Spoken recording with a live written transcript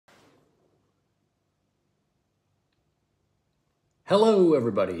Hello,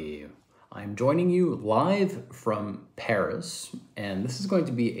 everybody. I'm joining you live from Paris, and this is going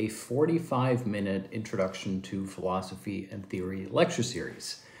to be a 45-minute introduction to philosophy and theory lecture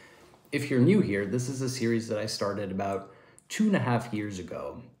series. If you're new here, this is a series that I started about 2.5 years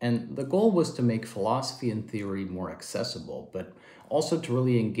ago, and the goal was to make philosophy and theory more accessible, but also to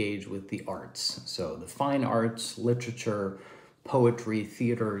really engage with the arts. So the fine arts, literature, poetry,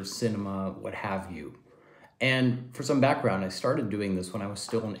 theater, cinema, what have you. And for some background, I started doing this when I was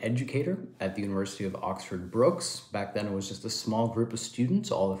still an educator at the University of Oxford Brookes. Back then, it was just a small group of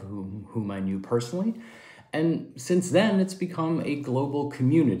students, all of whom I knew personally. And since then, it's become a global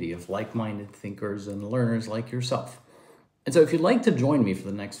community of like-minded thinkers and learners like yourself. And so if you'd like to join me for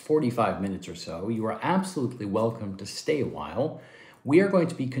the next 45 minutes or so, you are absolutely welcome to stay a while. We are going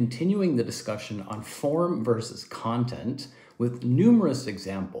to be continuing the discussion on form versus content with numerous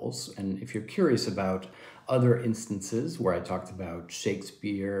examples. And if you're curious about other instances where I talked about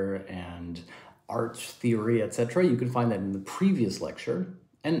Shakespeare and art theory, etc., you can find that in the previous lecture.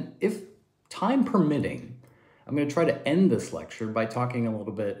 And if time permitting, I'm going to try to end this lecture by talking a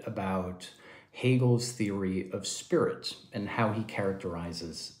little bit about Hegel's theory of spirit and how he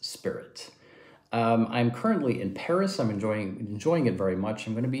characterizes spirit. I'm currently in Paris. I'm enjoying it very much.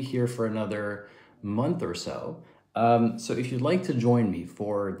 I'm going to be here for another month or so. So if you'd like to join me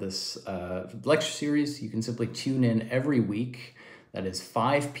for this lecture series, you can simply tune in every week. That is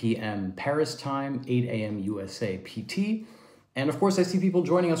 5 p.m. Paris time, 8 a.m. USA PT. And of course, I see people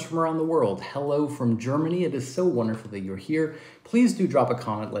joining us from around the world. Hello from Germany. It is so wonderful that you're here. Please do drop a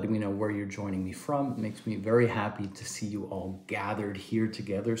comment letting me know where you're joining me from. It makes me very happy to see you all gathered here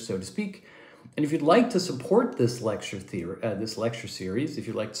together, so to speak. And if you'd like to support this lecture series, if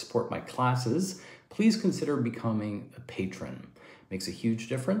you'd like to support my classes, please consider becoming a patron. It makes a huge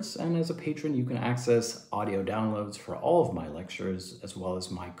difference, and as a patron, you can access audio downloads for all of my lectures, as well as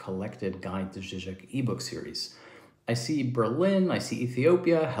my collected Guide to Zizek ebook series. I see Berlin, I see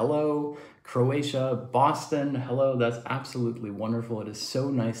Ethiopia, hello, Croatia, Boston, hello, that's absolutely wonderful. It is so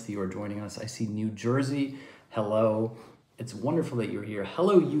nice that you are joining us. I see New Jersey, hello, it's wonderful that you're here.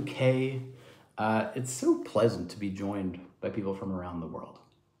 Hello, UK. It's so pleasant to be joined by people from around the world.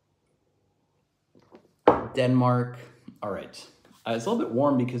 Denmark, all right. It's a little bit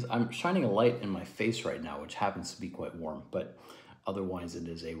warm because I'm shining a light in my face right now, which happens to be quite warm, but otherwise it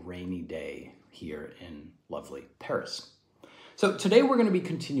is a rainy day here in lovely Paris. So today we're going to be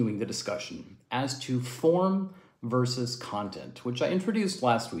continuing the discussion as to form versus content, which I introduced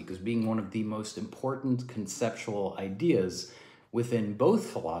last week as being one of the most important conceptual ideas within both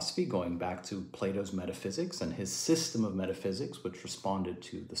philosophy, going back to Plato's metaphysics and his system of metaphysics, which responded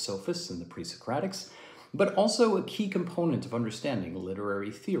to the sophists and the pre-Socratics, but also a key component of understanding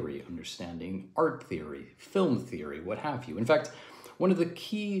literary theory, understanding art theory, film theory, what have you. In fact, one of the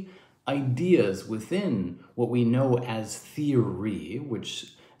key ideas within what we know as theory,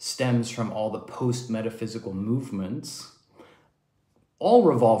 which stems from all the post-metaphysical movements, all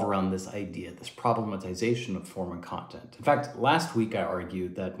revolve around this idea, this problematization of form and content. In fact, last week I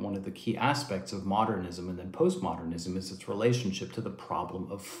argued that one of the key aspects of modernism and then postmodernism is its relationship to the problem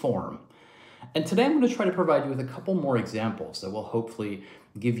of form. And today I'm going to try to provide you with a couple more examples that will hopefully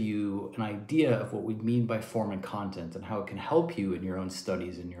give you an idea of what we mean by form and content and how it can help you in your own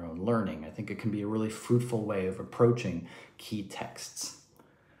studies and your own learning. I think it can be a really fruitful way of approaching key texts.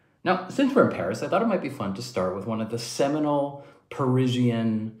 Now, since we're in Paris, I thought it might be fun to start with one of the seminal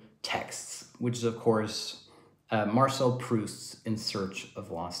Parisian texts, which is, of course, Marcel Proust's In Search of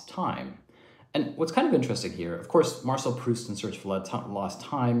Lost Time. And what's kind of interesting here, of course, Marcel Proust In Search of Lost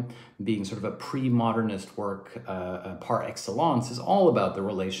Time, being sort of a pre-modernist work par excellence, is all about the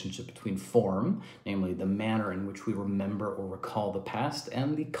relationship between form, namely the manner in which we remember or recall the past,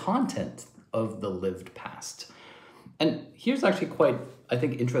 and the content of the lived past. And here's actually quite, I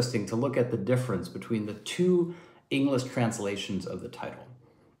think, interesting to look at the difference between the two English translations of the title.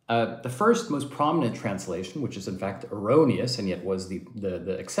 The first most prominent translation, which is in fact erroneous and yet was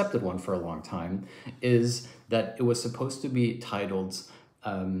the accepted one for a long time, is that it was supposed to be titled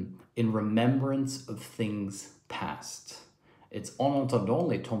In Remembrance of Things Past. It's En entendant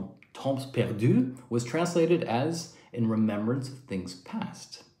les temps perdus was translated as In Remembrance of Things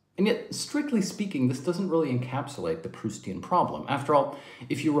Past. And yet, strictly speaking, this doesn't really encapsulate the Proustian problem. After all,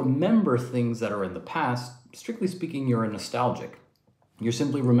 if you remember things that are in the past, strictly speaking, you're a nostalgic. You're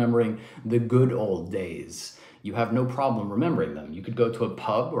simply remembering the good old days. You have no problem remembering them. You could go to a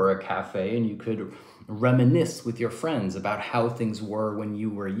pub or a cafe and you could reminisce with your friends about how things were when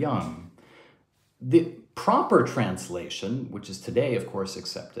you were young. The proper translation, which is today, of course,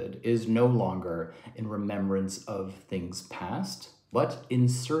 accepted, is no longer in remembrance of things past, but In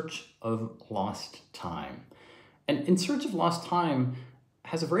Search of Lost Time. And In Search of Lost Time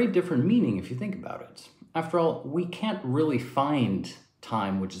has a very different meaning if you think about it. After all, we can't really find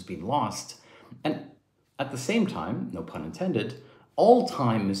time which has been lost, and at the same time, no pun intended, all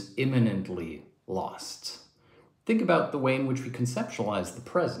time is imminently lost. Think about the way in which we conceptualize the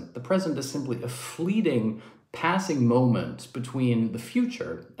present. The present is simply a fleeting, passing moment between the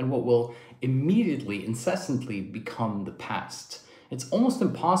future and what will immediately, incessantly become the past. It's almost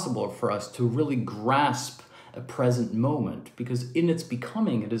impossible for us to really grasp a present moment because in its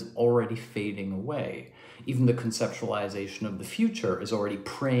becoming, it is already fading away. Even the conceptualization of the future is already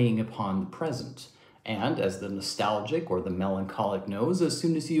preying upon the present. And as the nostalgic or the melancholic knows, as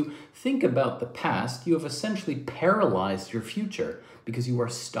soon as you think about the past, you have essentially paralyzed your future because you are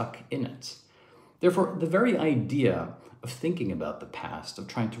stuck in it. Therefore, the very idea of thinking about the past, of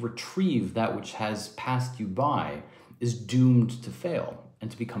trying to retrieve that which has passed you by, is doomed to fail and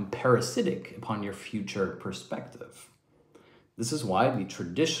to become parasitic upon your future perspective. This is why the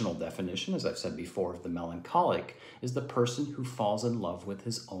traditional definition, as I've said before, of the melancholic is the person who falls in love with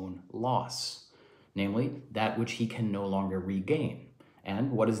his own loss, namely that which he can no longer regain.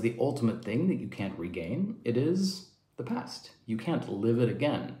 And what is the ultimate thing that you can't regain? It is the past. You can't live it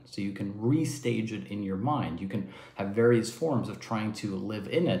again, so you can restage it in your mind. You can have various forms of trying to live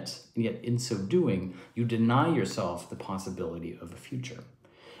in it, and yet in so doing, you deny yourself the possibility of a future.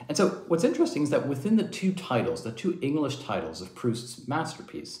 And so what's interesting is that within the two titles, the two English titles of Proust's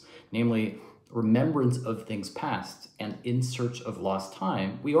masterpiece, namely Remembrance of Things Past and In Search of Lost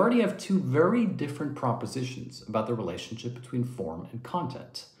Time, we already have two very different propositions about the relationship between form and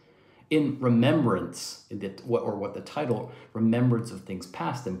content. In Remembrance, what the title Remembrance of Things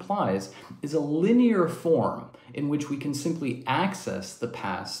Past implies, is a linear form in which we can simply access the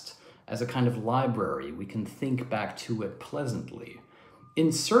past as a kind of library. We can think back to it pleasantly.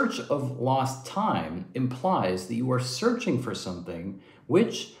 In Search of Lost Time implies that you are searching for something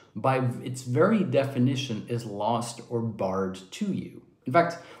which, by its very definition, is lost or barred to you. In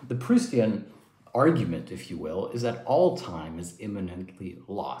fact, the Proustian argument, if you will, is that all time is imminently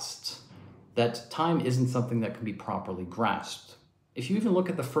lost, that time isn't something that can be properly grasped. If you even look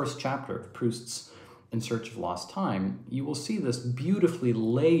at the first chapter of Proust's In Search of Lost Time, you will see this beautifully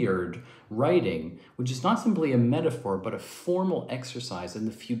layered writing, which is not simply a metaphor, but a formal exercise in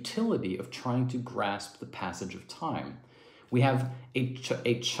the futility of trying to grasp the passage of time. We have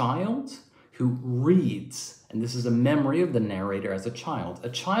a child who reads, and this is a memory of the narrator as a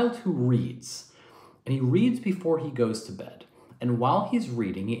child who reads, and he reads before he goes to bed. And while he's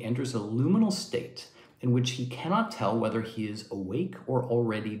reading, he enters a liminal state in which he cannot tell whether he is awake or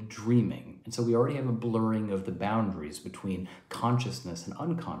already dreaming. And so we already have a blurring of the boundaries between consciousness and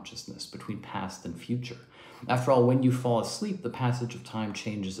unconsciousness, between past and future. After all, when you fall asleep, the passage of time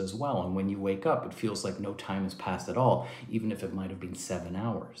changes as well. And when you wake up, it feels like no time has passed at all, even if it might have been 7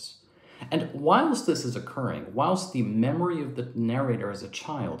 hours. And whilst this is occurring, whilst the memory of the narrator as a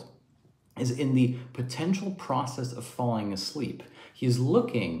child is in the potential process of falling asleep, he is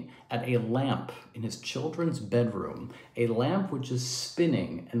looking at a lamp in his children's bedroom, a lamp which is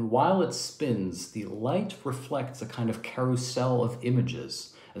spinning, and while it spins, the light reflects a kind of carousel of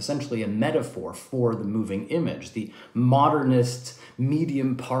images, essentially a metaphor for the moving image, the modernist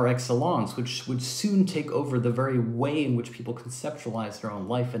medium par excellence, which would soon take over the very way in which people conceptualize their own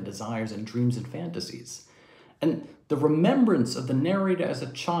life and desires and dreams and fantasies. And the remembrance of the narrator as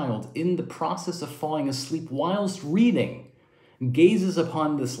a child in the process of falling asleep whilst reading gazes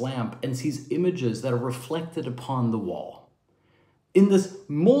upon this lamp and sees images that are reflected upon the wall. In this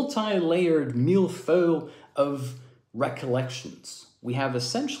multi-layered millefeuille of recollections, we have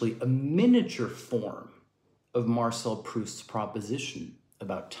essentially a miniature form of Marcel Proust's proposition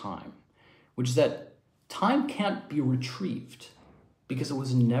about time, which is that time can't be retrieved because it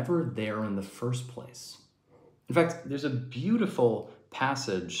was never there in the first place. In fact, there's a beautiful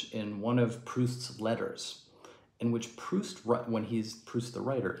passage in one of Proust's letters in which Proust, when he's Proust the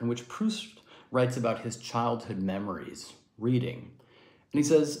writer, in which Proust writes about his childhood memories, reading. And he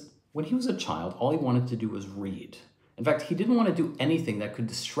says, when he was a child, all he wanted to do was read. In fact, he didn't want to do anything that could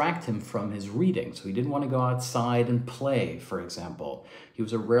distract him from his reading. So he didn't want to go outside and play, for example. He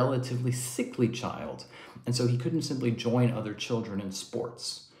was a relatively sickly child, and so he couldn't simply join other children in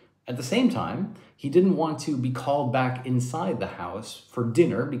sports. At the same time, he didn't want to be called back inside the house for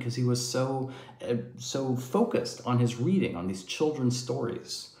dinner because he was so focused on his reading, on these children's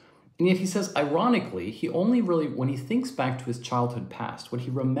stories. And yet he says, ironically, he only really, when he thinks back to his childhood past, what he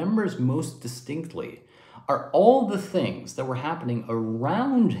remembers most distinctly are all the things that were happening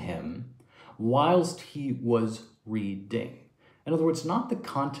around him whilst he was reading. In other words, not the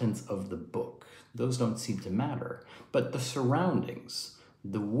contents of the book, those don't seem to matter, but the surroundings,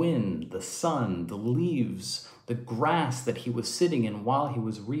 the wind, the sun, the leaves, the grass that he was sitting in while he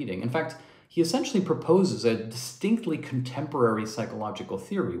was reading. In fact, he essentially proposes a distinctly contemporary psychological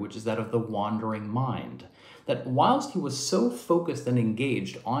theory, which is that of the wandering mind. That whilst he was so focused and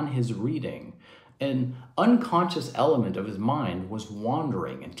engaged on his reading, an unconscious element of his mind was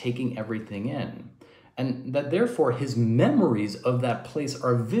wandering and taking everything in. And that therefore his memories of that place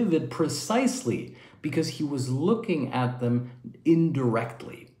are vivid precisely because he was looking at them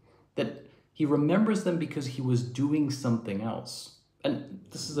indirectly. That he remembers them because he was doing something else. And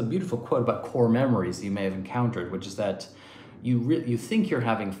this is a beautiful quote about core memories you may have encountered, which is that you think you're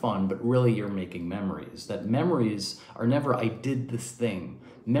having fun, but really you're making memories. That memories are never, I did this thing.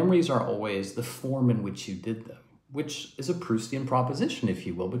 Memories are always the form in which you did them, which is a Proustian proposition, if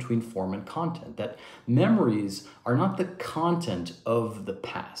you will, between form and content. That memories are not the content of the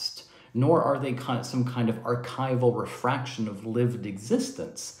past, nor are they some kind of archival refraction of lived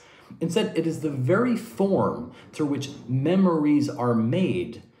existence. Instead, it is the very form through which memories are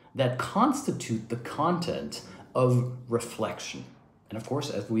made that constitute the content of reflection. And of course,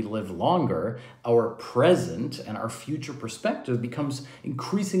 as we live longer, our present and our future perspective becomes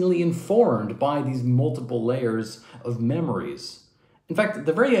increasingly informed by these multiple layers of memories. In fact,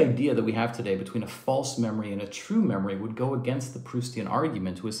 the very idea that we have today between a false memory and a true memory would go against the Proustian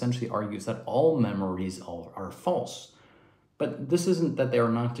argument, who essentially argues that all memories are false. But this isn't that they are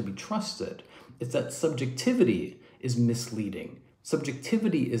not to be trusted. It's that subjectivity is misleading.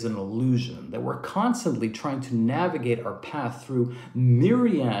 Subjectivity is an illusion, that we're constantly trying to navigate our path through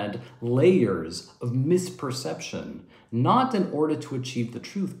myriad layers of misperception, not in order to achieve the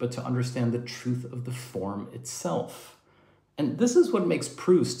truth, but to understand the truth of the form itself. And this is what makes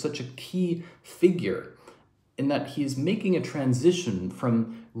Proust such a key figure, in that he is making a transition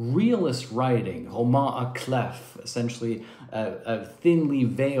from realist writing, roman à clef, essentially a thinly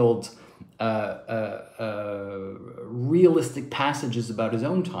veiled realistic passages about his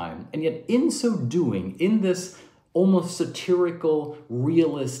own time, and yet in so doing, in this almost satirical,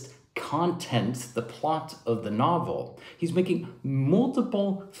 realist content, the plot of the novel, he's making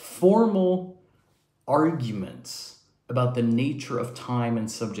multiple formal arguments about the nature of time and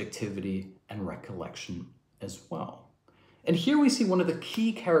subjectivity and recollection as well. And here we see one of the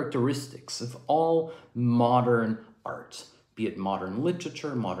key characteristics of all modern art, be it modern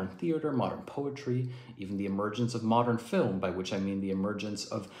literature, modern theater, modern poetry, even the emergence of modern film, by which I mean the emergence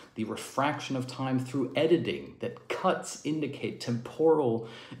of the refraction of time through editing that cuts indicate temporal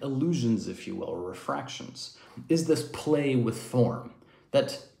illusions, if you will, or refractions, is this play with form.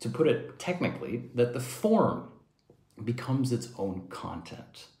 That, to put it technically, that the form becomes its own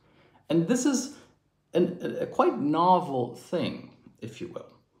content. And this is a quite novel thing, if you will.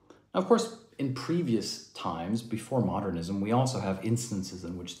 Now, of course, in previous times, before modernism, we also have instances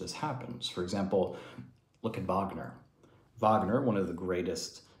in which this happens. For example, look at Wagner. Wagner, one of the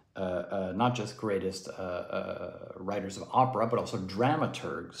greatest, not just greatest writers of opera, but also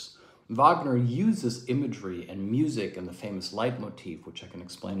dramaturgs. Wagner uses imagery and music and the famous leitmotif, which I can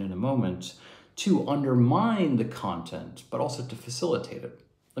explain in a moment, to undermine the content, but also to facilitate it.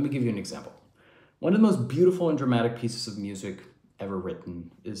 Let me give you an example. One of the most beautiful and dramatic pieces of music ever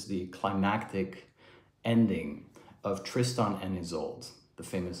written is the climactic ending of Tristan and Isolde, the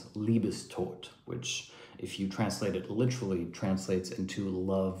famous Liebestod, which, if you translate it literally, translates into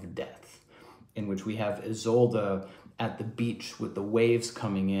love, death, in which we have Isolde at the beach with the waves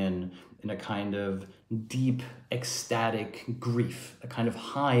coming in a kind of deep, ecstatic grief, a kind of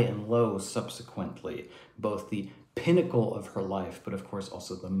high and low subsequently, both the pinnacle of her life, but of course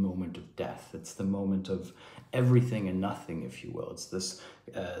also the moment of death. It's the moment of everything and nothing, if you will. It's this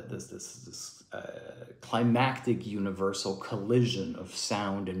climactic universal collision of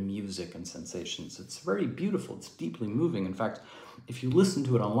sound and music and sensations. It's very beautiful. It's deeply moving. In fact, if you listen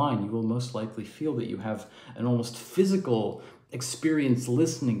to it online, you will most likely feel that you have an almost physical experience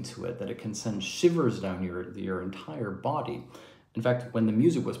listening to it, that it can send shivers down your entire body. In fact, when the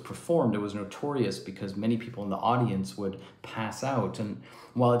music was performed, it was notorious because many people in the audience would pass out. And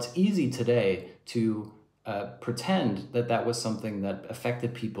while it's easy today to pretend that that was something that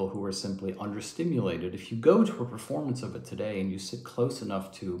affected people who were simply understimulated, if you go to a performance of it today and you sit close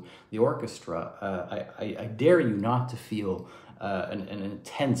enough to the orchestra, I dare you not to feel an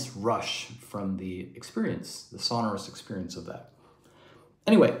intense rush from the experience, the sonorous experience of that.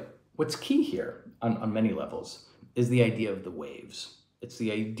 Anyway, what's key here on many levels is the idea of the waves. It's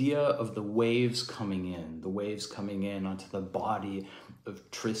the idea of the waves coming in onto the body of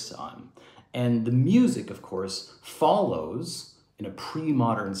Tristan. And the music, of course, follows in a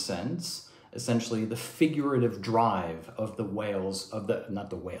pre-modern sense, essentially the figurative drive of the of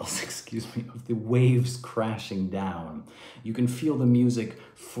the waves crashing down. You can feel the music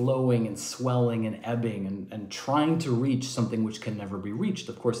flowing and swelling and ebbing and trying to reach something which can never be reached.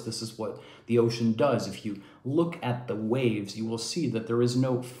 Of course, this is what the ocean does. If you look at the waves, you will see that there is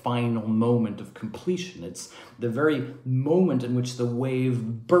no final moment of completion. It's the very moment in which the wave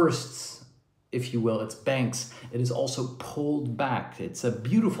bursts, if you will, its banks, it is also pulled back. It's a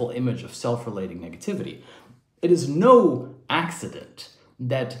beautiful image of self-relating negativity. It is no accident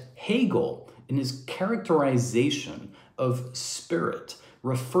that Hegel, in his characterization of spirit,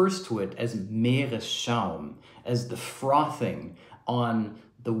 refers to it as Meeresschaum, as the frothing on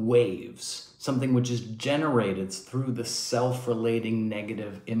the waves, something which is generated through the self-relating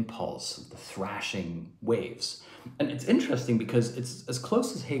negative impulse of the thrashing waves. And it's interesting because it's as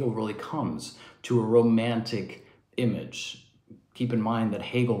close as Hegel really comes to a romantic image. Keep in mind that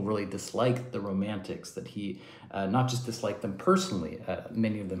Hegel really disliked the Romantics, that he not just disliked them personally,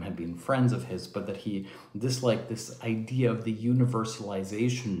 many of them had been friends of his, but that he disliked this idea of the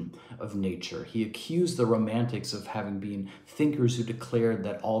universalization of nature. He accused the Romantics of having been thinkers who declared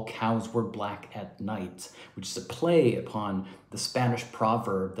that all cows were black at night, which is a play upon the Spanish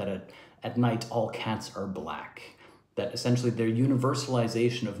proverb that at night all cats are black. That essentially their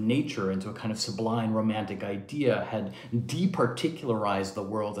universalization of nature into a kind of sublime romantic idea had departicularized the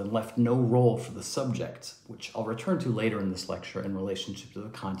world and left no role for the subject, which I'll return to later in this lecture in relationship to the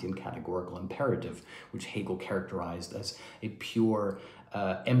Kantian categorical imperative, which Hegel characterized as a pure,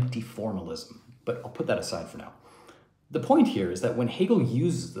 empty formalism. But I'll put that aside for now. The point here is that when Hegel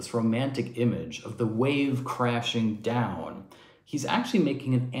uses this romantic image of the wave crashing down, he's actually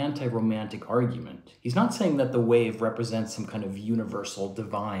making an anti-romantic argument. He's not saying that the wave represents some kind of universal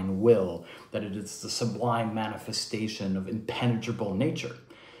divine will, that it is the sublime manifestation of impenetrable nature.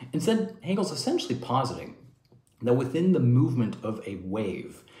 Instead, Hegel's essentially positing that within the movement of a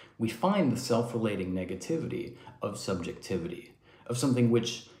wave, we find the self-relating negativity of subjectivity, of something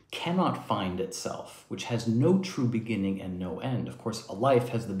which cannot find itself, which has no true beginning and no end. Of course, a life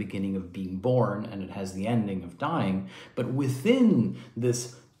has the beginning of being born and it has the ending of dying, but within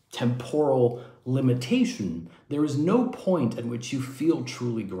this temporal limitation, there is no point at which you feel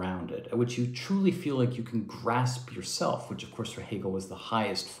truly grounded, at which you truly feel like you can grasp yourself, which of course for Hegel was the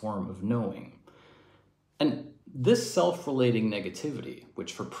highest form of knowing. And this self-relating negativity,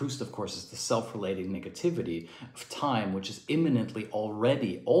 which for Proust, of course, is the self-relating negativity of time, which is imminently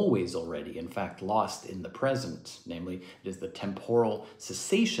always already, in fact, lost in the present, namely, it is the temporal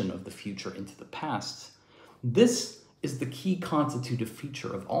cessation of the future into the past. This is the key constitutive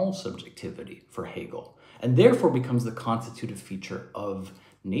feature of all subjectivity for Hegel, and therefore becomes the constitutive feature of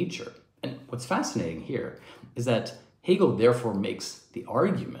nature. And what's fascinating here is that Hegel therefore makes the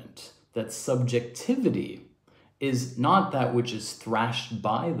argument that subjectivity is not that which is thrashed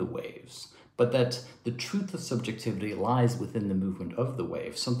by the waves, but that the truth of subjectivity lies within the movement of the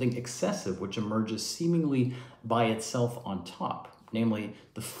wave, something excessive which emerges seemingly by itself on top, namely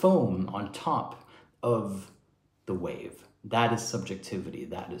the foam on top of the wave. That is subjectivity,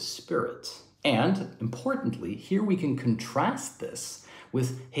 that is spirit. And importantly, here we can contrast this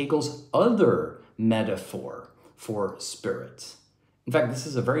with Hegel's other metaphor for spirit. In fact, this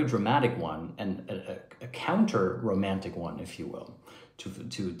is a very dramatic one and a counter-romantic one, if you will, to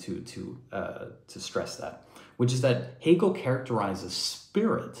stress that, which is that Hegel characterizes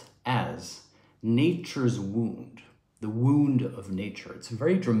spirit as nature's wound, the wound of nature. It's a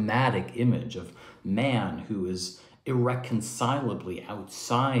very dramatic image of man who is irreconcilably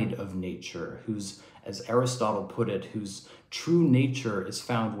outside of nature, whose, as Aristotle put it, whose true nature is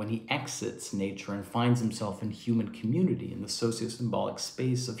found when he exits nature and finds himself in human community, in the socio-symbolic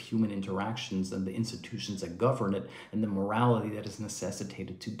space of human interactions and the institutions that govern it and the morality that is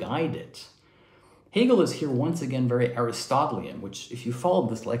necessitated to guide it. Hegel is here once again very Aristotelian, which if you followed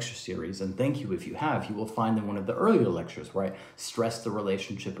this lecture series, and thank you if you have, you will find in one of the earlier lectures where I stressed the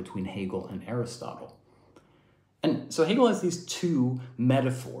relationship between Hegel and Aristotle. And so Hegel has these two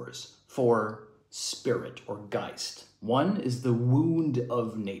metaphors for spirit or Geist. One is the wound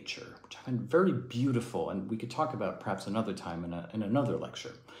of nature, which I find very beautiful, and we could talk about perhaps another time in another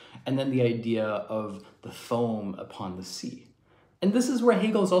lecture. And then the idea of the foam upon the sea. And this is where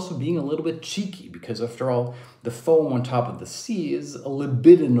Hegel is also being a little bit cheeky, because after all, the foam on top of the sea is a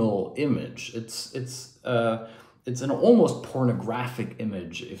libidinal image. It's an almost pornographic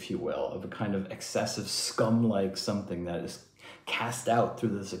image, if you will, of a kind of excessive scum-like something that is cast out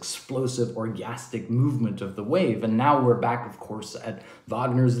through this explosive, orgastic movement of the wave. And now we're back, of course, at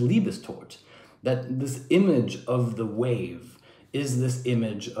Wagner's Liebestod, that this image of the wave is this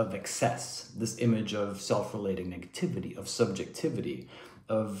image of excess, this image of self-relating negativity, of subjectivity,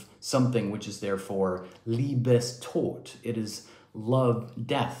 of something which is therefore Liebestod. It is love,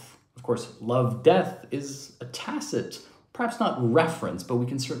 death. Of course, love, death is a tacit, perhaps not reference, but we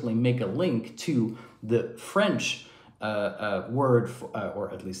can certainly make a link to the French word, or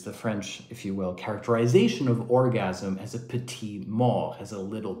at least the French, if you will, characterization of orgasm as a petit mort, as a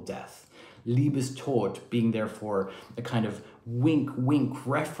little death. Liebestod being therefore a kind of wink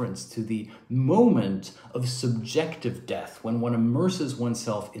reference to the moment of subjective death, when one immerses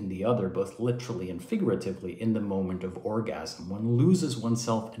oneself in the other, both literally and figuratively, in the moment of orgasm. One loses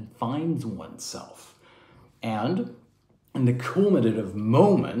oneself and finds oneself. And in the culminative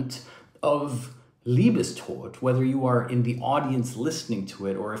moment of Liebestod, whether you are in the audience listening to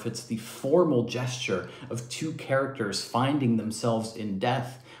it, or if it's the formal gesture of two characters finding themselves in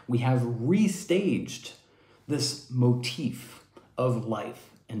death, we have restaged this motif of life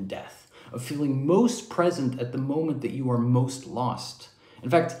and death, of feeling most present at the moment that you are most lost. In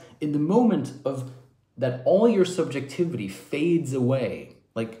fact, in the moment of that all your subjectivity fades away,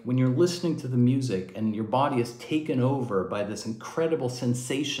 like when you're listening to the music and your body is taken over by this incredible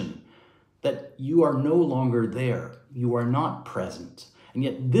sensation that you are no longer there, you are not present. And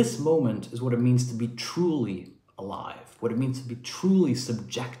yet this moment is what it means to be truly alive, what it means to be truly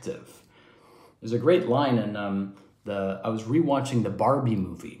subjective. There's a great line in I was rewatching the Barbie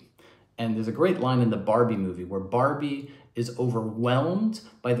movie, and there's a great line in the Barbie movie where Barbie is overwhelmed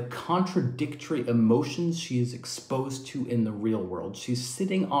by the contradictory emotions she is exposed to in the real world. She's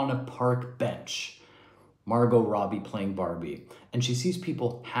sitting on a park bench, Margot Robbie playing Barbie, and she sees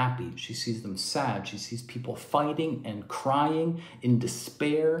people happy, she sees them sad, she sees people fighting and crying in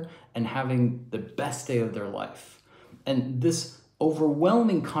despair and having the best day of their life. And this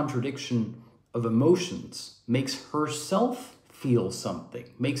overwhelming contradiction of emotions makes herself feel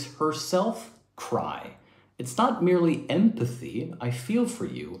something, makes herself cry. It's not merely empathy, I feel for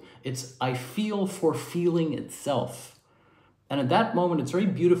you, it's I feel for feeling itself. And at that moment, it's very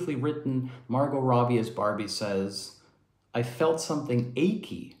beautifully written. Margot Robbie as Barbie says, I felt something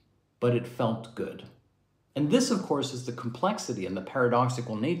achy, but it felt good. And this, of course, is the complexity and the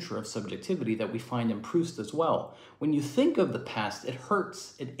paradoxical nature of subjectivity that we find in Proust as well. When you think of the past, it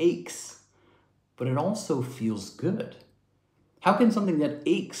hurts, it aches, but it also feels good. How can something that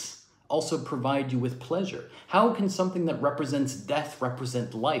aches also provide you with pleasure? How can something that represents death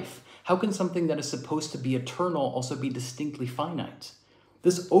represent life? How can something that is supposed to be eternal also be distinctly finite?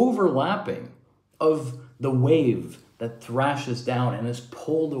 This overlapping of the wave that thrashes down and is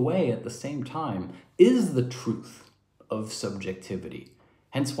pulled away at the same time is the truth of subjectivity.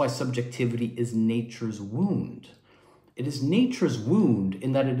 Hence why subjectivity is nature's wound. It is nature's wound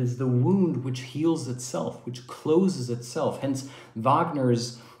in that it is the wound which heals itself, which closes itself. Hence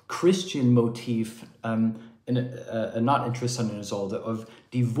Wagner's Christian motif, not interessant Isolde, of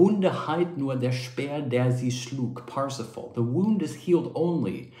Die Wunde heilt nur der Speer, der sie schlug, Parsifal. The wound is healed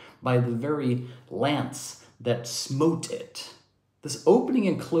only by the very lance that smote it. This opening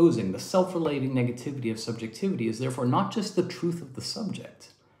and closing, the self-relating negativity of subjectivity, is therefore not just the truth of the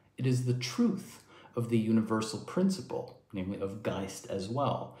subject, it is the truth of the universal principle, namely of Geist as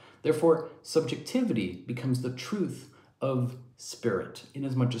well. Therefore, subjectivity becomes the truth of spirit,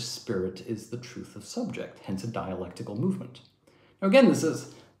 inasmuch as spirit is the truth of subject, hence a dialectical movement. Now again, this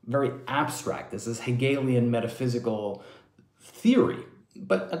is very abstract. This is Hegelian metaphysical theory,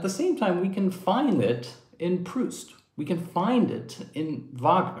 but at the same time, we can find it in Proust. We can find it in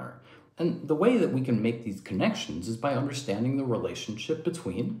Wagner. And the way that we can make these connections is by understanding the relationship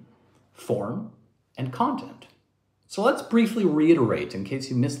between form and content. So let's briefly reiterate, in case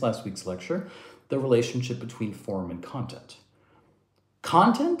you missed last week's lecture, the relationship between form and content.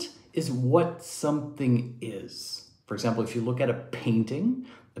 Content is what something is. For example, if you look at a painting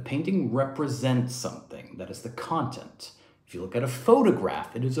represents something. That is the content. If you look at a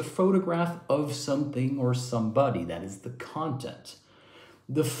photograph, it is a photograph of something or somebody. That is the content.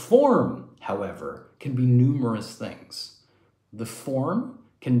 The form, however, can be numerous things. The form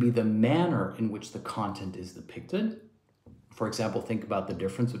can be the manner in which the content is depicted. For example, think about the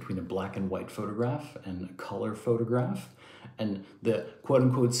difference between a black and white photograph and a color photograph, and the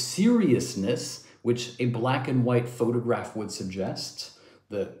quote-unquote seriousness which a black and white photograph would suggest.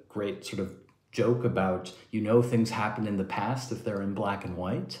 The great sort of joke about, things happen in the past if they're in black and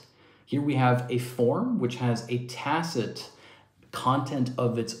white. Here we have a form which has a tacit content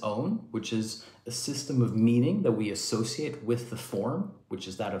of its own, which is a system of meaning that we associate with the form, which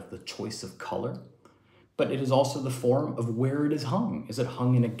is that of the choice of color. But it is also the form of where it is hung. Is it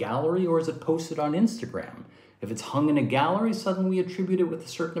hung in a gallery or is it posted on Instagram? If it's hung in a gallery, suddenly we attribute it with a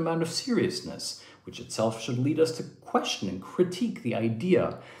certain amount of seriousness, which itself should lead us to question and critique the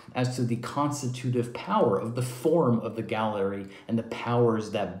idea as to the constitutive power of the form of the gallery and the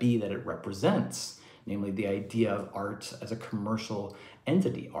powers that be that it represents, namely the idea of art as a commercial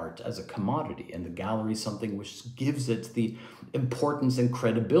entity, art as a commodity, and the gallery something which gives it the importance and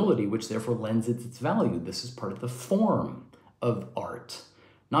credibility, which therefore lends it its value. This is part of the form of art.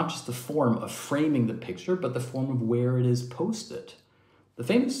 Not just the form of framing the picture, but the form of where it is posted. The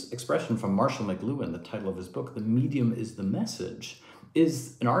famous expression from Marshall McLuhan, the title of his book, "The Medium is the Message,"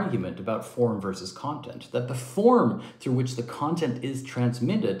 is an argument about form versus content, that the form through which the content is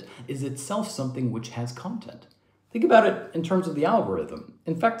transmitted is itself something which has content. Think about it in terms of the algorithm.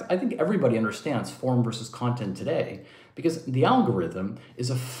 In fact, I think everybody understands form versus content today because the algorithm is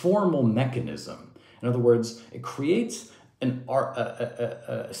a formal mechanism. In other words, it creates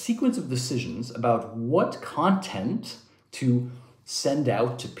a sequence of decisions about what content to send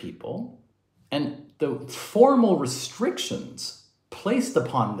out to people, and the formal restrictions placed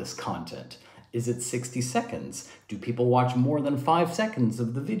upon this content. Is it 60 seconds? Do people watch more than 5 seconds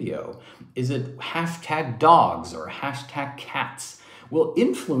of the video? Is it hashtag dogs or hashtag cats? Will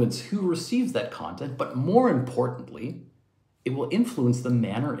influence who receives that content, but more importantly, it will influence the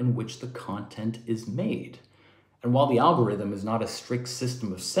manner in which the content is made. And while the algorithm is not a strict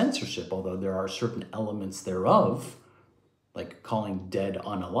system of censorship, although there are certain elements thereof, like calling dead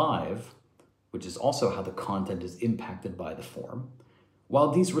unalive, which is also how the content is impacted by the form, while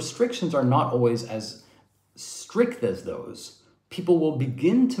these restrictions are not always as strict as those, people will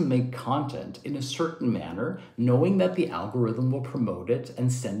begin to make content in a certain manner, knowing that the algorithm will promote it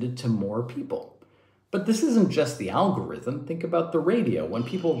and send it to more people. But this isn't just the algorithm. Think about the radio. When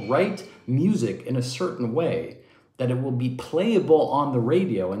people write music in a certain way, that it will be playable on the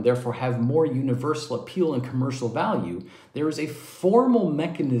radio and therefore have more universal appeal and commercial value, there is a formal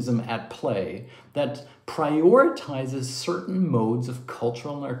mechanism at play that prioritizes certain modes of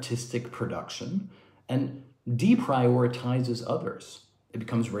cultural and artistic production and deprioritizes others. It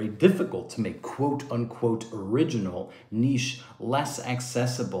becomes very difficult to make quote-unquote original, niche, less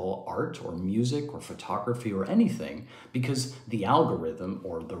accessible art or music or photography or anything because the algorithm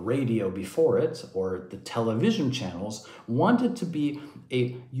or the radio before it or the television channels want it to be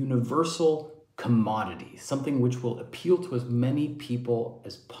a universal commodity, something which will appeal to as many people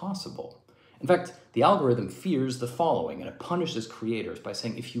as possible. In fact, the algorithm fears the following, and it punishes creators by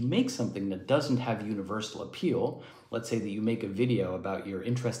saying if you make something that doesn't have universal appeal, let's say that you make a video about your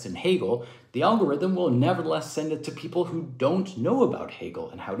interest in Hegel, the algorithm will nevertheless send it to people who don't know about Hegel.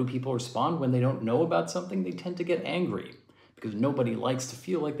 And how do people respond when they don't know about something? They tend to get angry because nobody likes to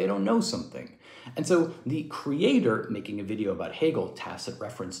feel like they don't know something. And so the creator making a video about Hegel, tacit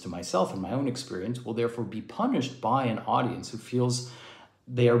reference to myself and my own experience, will therefore be punished by an audience who feels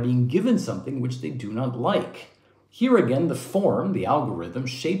they are being given something which they do not like. Here again, the form, the algorithm,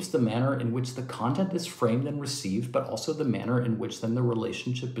 shapes the manner in which the content is framed and received, but also the manner in which then the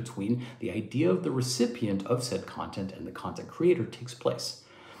relationship between the idea of the recipient of said content and the content creator takes place.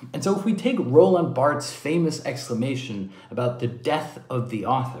 And so if we take Roland Barthes' famous exclamation about the death of the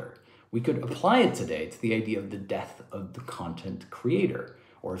author, we could apply it today to the idea of the death of the content creator,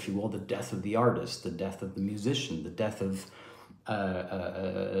 or if you will, the death of the artist, the death of the musician, the death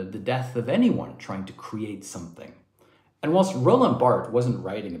of anyone trying to create something. And whilst Roland Barthes wasn't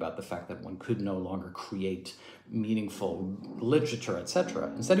writing about the fact that one could no longer create meaningful literature,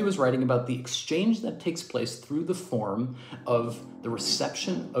 etc., instead he was writing about the exchange that takes place through the form of the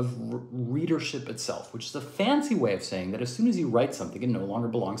reception of readership itself, which is a fancy way of saying that as soon as you write something, it no longer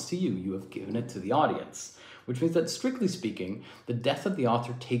belongs to you. You have given it to the audience. Which means that, strictly speaking, the death of the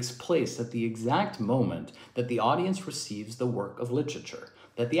author takes place at the exact moment that the audience receives the work of literature,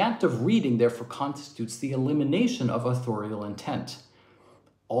 that the act of reading therefore constitutes the elimination of authorial intent.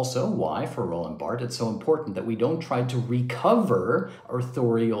 Also, why, for Roland Barthes, it's so important that we don't try to recover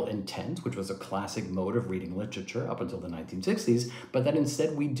authorial intent, which was a classic mode of reading literature up until the 1960s, but that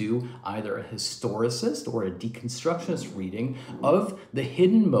instead we do either a historicist or a deconstructionist reading of the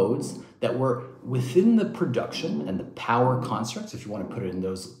hidden modes that were within the production and the power constructs, if you want to put it in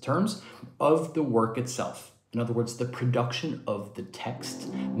those terms, of the work itself. In other words, the production of the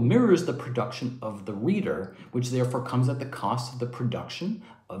text mirrors the production of the reader, which therefore comes at the cost of the production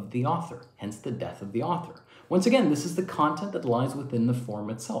of the author, hence the death of the author. Once again, this is the content that lies within the form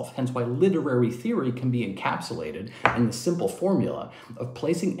itself, hence why literary theory can be encapsulated in the simple formula of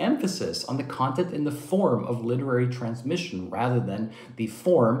placing emphasis on the content in the form of literary transmission rather than the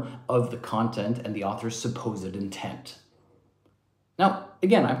form of the content and the author's supposed intent. Now,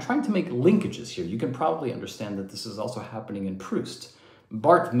 again, I'm trying to make linkages here. You can probably understand that this is also happening in Proust.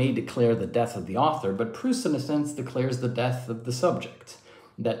 Barthes may declare the death of the author, but Proust, in a sense, declares the death of the subject.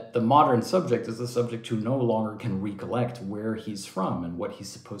 That the modern subject is the subject who no longer can recollect where he's from and what he's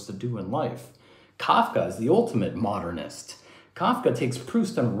supposed to do in life. Kafka is the ultimate modernist. Kafka takes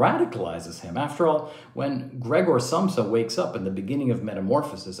Proust and radicalizes him. After all, when Gregor Samsa wakes up in the beginning of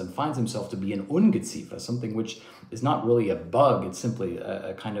Metamorphosis and finds himself to be an Ungeziefer, something which is not really a bug, it's simply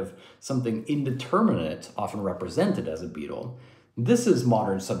a kind of something indeterminate, often represented as a beetle, this is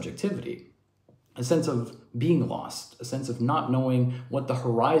modern subjectivity. A sense of being lost, a sense of not knowing what the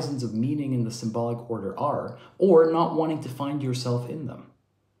horizons of meaning in the symbolic order are, or not wanting to find yourself in them.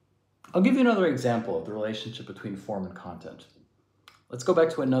 I'll give you another example of the relationship between form and content. Let's go back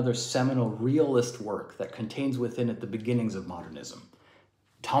to another seminal realist work that contains within it the beginnings of modernism.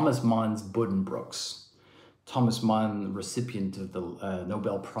 Thomas Mann's Buddenbrooks. Thomas Mann, recipient of the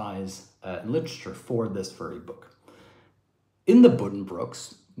Nobel Prize in Literature for this very book. In the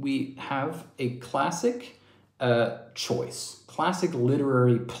Buddenbrooks, we have a classic choice, classic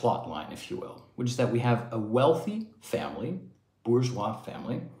literary plotline, if you will, which is that we have a wealthy family, bourgeois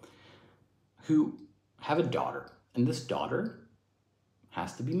family, who have a daughter, and this daughter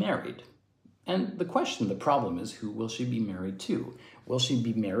has to be married. And the question, the problem is, who will she be married to? Will she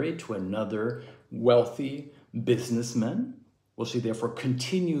be married to another wealthy businessman? Will she therefore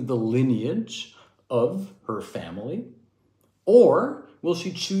continue the lineage of her family? Or will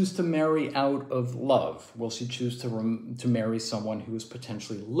she choose to marry out of love? Will she choose to marry someone who is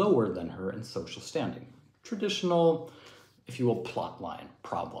potentially lower than her in social standing? Traditional, if you will, plot line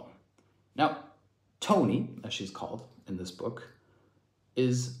problem. Now, Tony, as she's called in this book,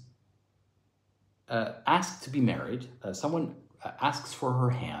 is asked to be married. Someone asks for her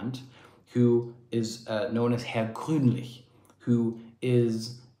hand, who is known as Herr Grünlich, who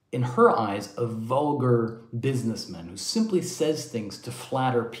is, in her eyes, a vulgar businessman who simply says things to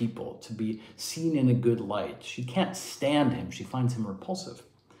flatter people, to be seen in a good light. She can't stand him. She finds him repulsive.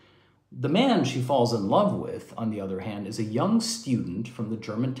 The man she falls in love with, on the other hand, is a young student from the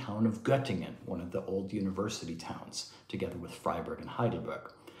German town of Göttingen, one of the old university towns, together with Freiburg and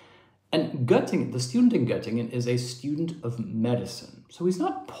Heidelberg. And Göttingen, the student in Göttingen, is a student of medicine. So he's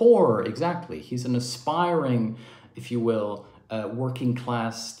not poor exactly. He's an aspiring, if you will, working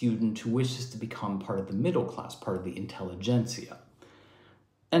class student who wishes to become part of the middle class, part of the intelligentsia.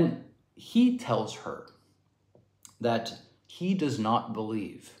 And he tells her that he does not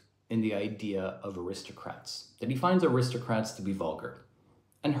believe in the idea of aristocrats, that he finds aristocrats to be vulgar.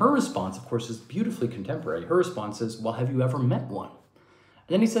 And her response, of course, is beautifully contemporary. Her response is, well, have you ever met one? And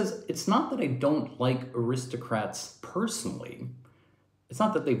then he says, it's not that I don't like aristocrats personally. It's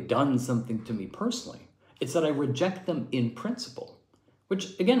not that they've done something to me personally. It's that I reject them in principle,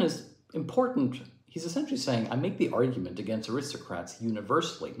 which again is important. He's essentially saying, I make the argument against aristocrats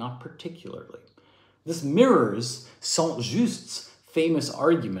universally, not particularly. This mirrors Saint-Just's famous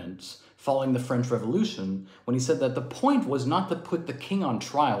argument following the French Revolution, when he said that the point was not to put the king on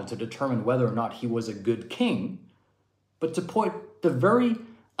trial to determine whether or not he was a good king, but to put the very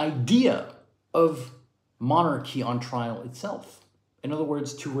idea of monarchy on trial itself. In other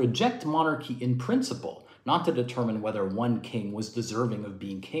words, to reject monarchy in principle, not to determine whether one king was deserving of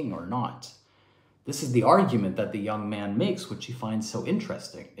being king or not. This is the argument that the young man makes, which she finds so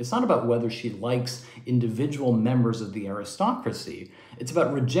interesting. It's not about whether she likes individual members of the aristocracy. It's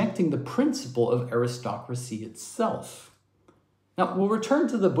about rejecting the principle of aristocracy itself. Now, we'll return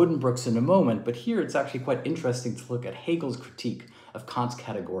to the Buddenbrooks in a moment, but here it's actually quite interesting to look at Hegel's critique of Kant's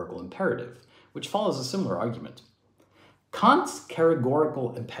categorical imperative, which follows a similar argument. Kant's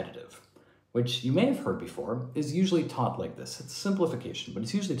categorical imperative, which you may have heard before, is usually taught like this. It's a simplification, but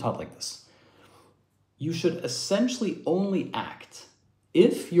it's usually taught like this. You should essentially only act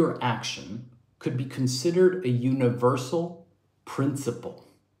if your action could be considered a universal principle.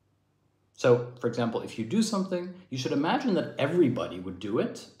 So, for example, if you do something, you should imagine that everybody would do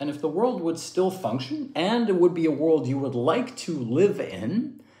it, and if the world would still function, and it would be a world you would like to live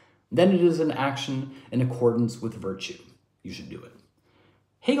in, then it is an action in accordance with virtue. You should do it.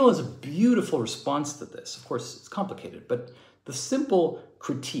 Hegel has a beautiful response to this. Of course, it's complicated, but the simple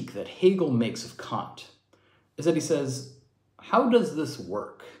critique that Hegel makes of Kant is that he says, how does this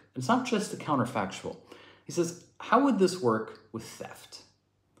work? It's not just the counterfactual. He says, how would this work with theft?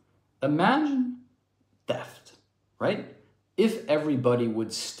 Imagine theft, right? If everybody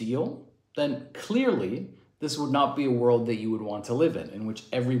would steal, then clearly this would not be a world that you would want to live in which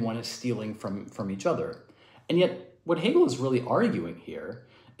everyone is stealing from each other. And yet, what Hegel is really arguing here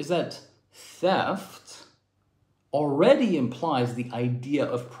is that theft already implies the idea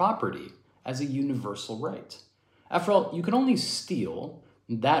of property as a universal right. After all, you can only steal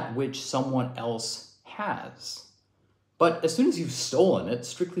that which someone else has. But as soon as you've stolen it,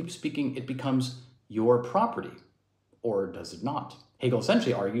 strictly speaking, it becomes your property. Or does it not? Hegel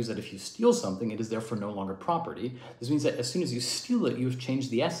essentially argues that if you steal something, it is therefore no longer property. This means that as soon as you steal it, you have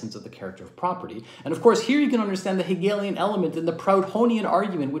changed the essence of the character of property. And of course, here you can understand the Hegelian element in the Proudhonian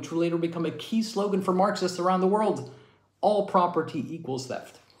argument, which will later become a key slogan for Marxists around the world. All property equals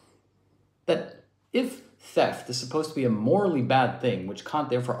theft. That if theft is supposed to be a morally bad thing, which Kant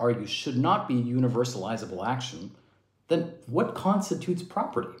therefore argues should not be a universalizable action, then what constitutes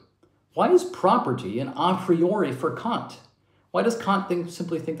property? Why is property an a priori for Kant? Why does Kant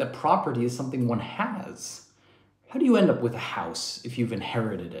simply think that property is something one has? How do you end up with a house if you've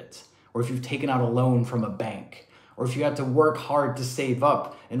inherited it? Or if you've taken out a loan from a bank? Or if you had to work hard to save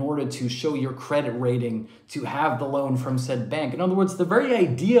up in order to show your credit rating to have the loan from said bank? In other words, the very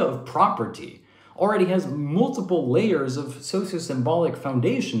idea of property already has multiple layers of socio-symbolic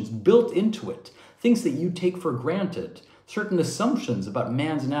foundations built into it. Things that you take for granted, certain assumptions about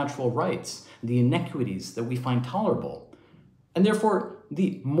man's natural rights, the inequities that we find tolerable. And therefore,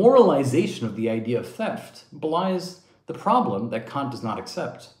 the moralization of the idea of theft belies the problem that Kant does not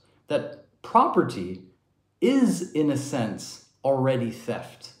accept, that property is, in a sense, already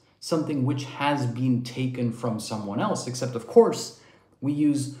theft, something which has been taken from someone else, except, of course, we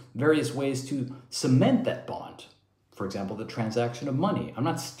use various ways to cement that bond. For example, the transaction of money. I'm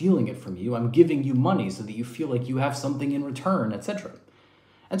not stealing it from you, I'm giving you money so that you feel like you have something in return, etc.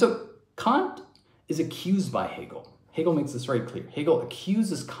 And so Kant is accused by Hegel. Hegel makes this very clear. Hegel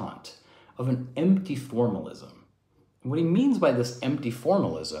accuses Kant of an empty formalism. And what he means by this empty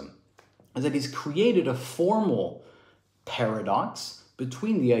formalism is that he's created a formal paradox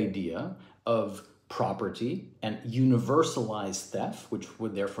between the idea of property and universalized theft, which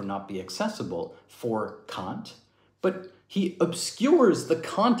would therefore not be accessible for Kant, but he obscures the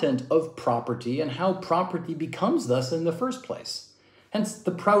content of property and how property becomes thus in the first place. Hence,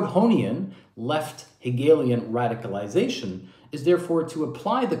 the Proudhonian left Hegelian radicalization is therefore to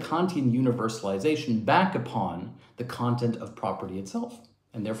apply the Kantian universalization back upon the content of property itself,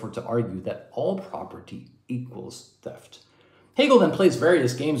 and therefore to argue that all property equals theft. Hegel then plays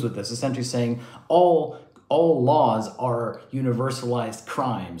various games with this, essentially saying all laws are universalized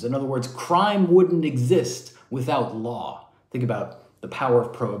crimes. In other words, crime wouldn't exist without law. Think about the power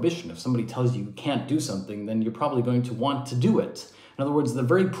of prohibition. If somebody tells you you can't do something, then you're probably going to want to do it. In other words, the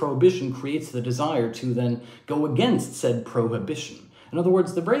very prohibition creates the desire to then go against said prohibition. In other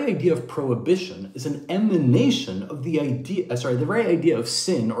words, the very idea of prohibition is an emanation of the very idea of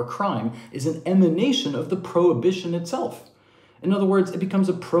sin or crime is an emanation of the prohibition itself. In other words, it becomes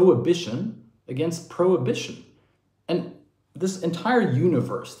a prohibition against prohibition. And this entire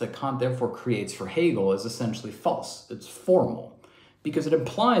universe that Kant therefore creates for Hegel is essentially false. It's formal, because it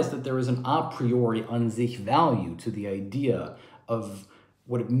implies that there is an a priori an sich value to the idea of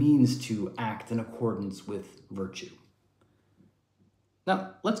what it means to act in accordance with virtue.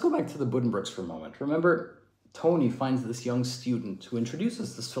 Now, let's go back to the Buddenbrooks for a moment. Remember, Tony finds this young student who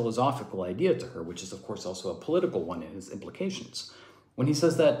introduces this philosophical idea to her, which is, of course, also a political one in its implications, when he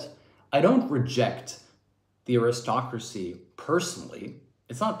says that, I don't reject the aristocracy personally.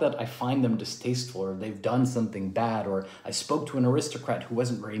 It's not that I find them distasteful or they've done something bad or I spoke to an aristocrat who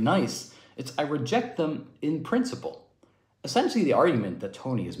wasn't very nice. It's I reject them in principle. Essentially, the argument that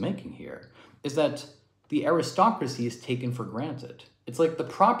Tony is making here is that the aristocracy is taken for granted. It's like the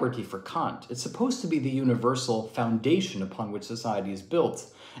property for Kant. It's supposed to be the universal foundation upon which society is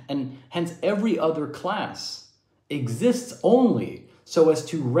built, and hence every other class exists only so as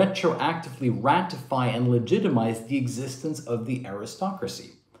to retroactively ratify and legitimize the existence of the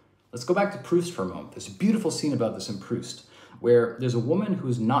aristocracy. Let's go back to Proust for a moment. There's a beautiful scene about this in Proust, where there's a woman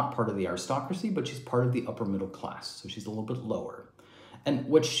who's not part of the aristocracy, but she's part of the upper middle class, so she's a little bit lower. And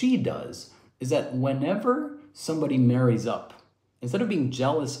what she does is that whenever somebody marries up, instead of being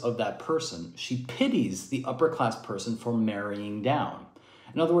jealous of that person, she pities the upper class person for marrying down.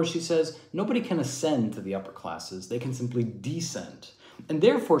 In other words, she says, nobody can ascend to the upper classes, they can simply descend. And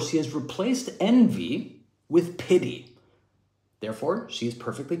therefore, she has replaced envy with pity. Therefore, she is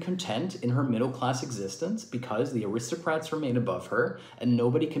perfectly content in her middle class existence because the aristocrats remain above her and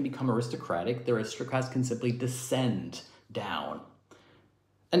nobody can become aristocratic. The aristocrats can simply descend down.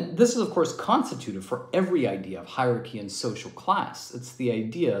 And this is, of course, constitutive for every idea of hierarchy and social class. It's the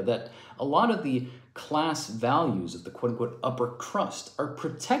idea that a lot of the class values of the quote-unquote upper crust are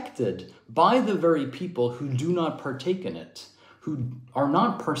protected by the very people who do not partake in it, who are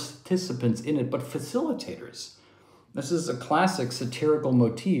not participants in it, but facilitators. This is a classic satirical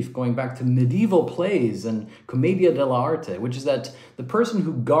motif going back to medieval plays and commedia dell'arte, which is that the person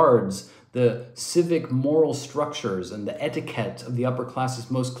who guards the civic moral structures and the etiquette of the upper classes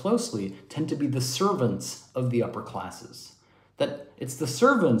most closely tend to be the servants of the upper classes. That it's the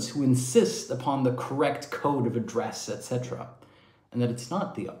servants who insist upon the correct code of address, etc., and that it's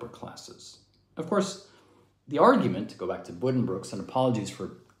not the upper classes. Of course, the argument, to go back to Buddenbrooks, and apologies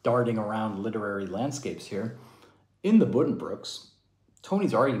for darting around literary landscapes here, in the Buddenbrooks,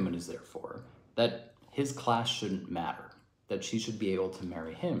 Tony's argument is therefore that his class shouldn't matter, that she should be able to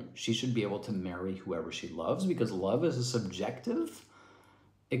marry him. She should be able to marry whoever she loves because love is a subjective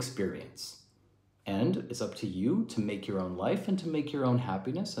experience. And it's up to you to make your own life and to make your own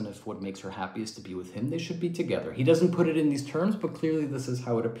happiness. And if what makes her happy is to be with him, they should be together. He doesn't put it in these terms, but clearly this is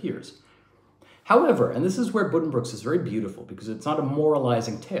how it appears. However, and this is where Buddenbrooks is very beautiful because it's not a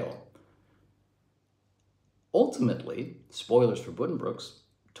moralizing tale. Ultimately, spoilers for Buddenbrooks,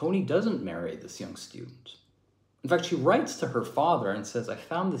 Tony doesn't marry this young student. In fact, she writes to her father and says, I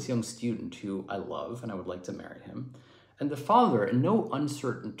found this young student who I love and I would like to marry him. And the father, in no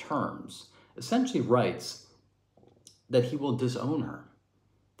uncertain terms, essentially writes that he will disown her,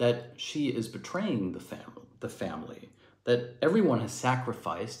 that she is betraying the family, that everyone has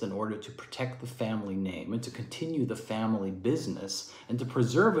sacrificed in order to protect the family name and to continue the family business and to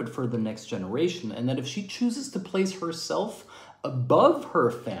preserve it for the next generation, and that if she chooses to place herself above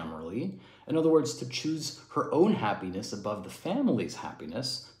her family, in other words, to choose her own happiness above the family's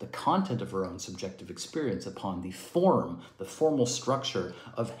happiness, the content of her own subjective experience upon the formal structure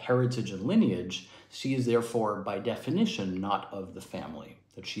of heritage and lineage, she is therefore, by definition, not of the family,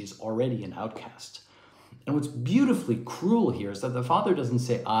 that she is already an outcast. And what's beautifully cruel here is that the father doesn't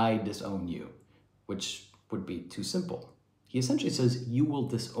say, I disown you, which would be too simple. He essentially says, you will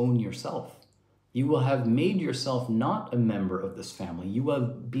disown yourself. You will have made yourself not a member of this family. You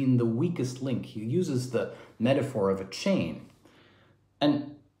have been the weakest link. He uses the metaphor of a chain.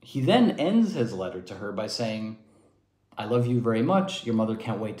 And he then ends his letter to her by saying, I love you very much. Your mother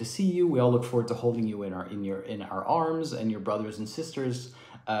can't wait to see you. We all look forward to holding you in our arms, and your brothers and sisters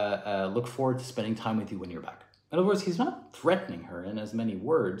look forward to spending time with you when you're back. In other words, he's not threatening her in as many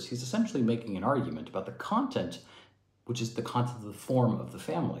words. He's essentially making an argument about the content, which is the content of the form of the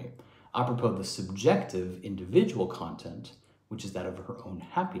family, apropos the subjective individual content, which is that of her own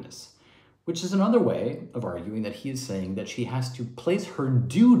happiness, which is another way of arguing that he is saying that she has to place her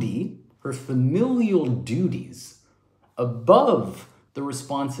duty, her familial duties, above the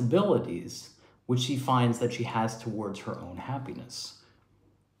responsibilities which she finds that she has towards her own happiness.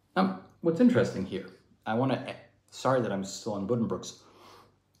 Now, what's interesting here, sorry that I'm still on Buddenbrooks.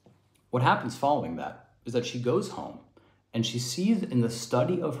 What happens following that is that she goes home and she sees in the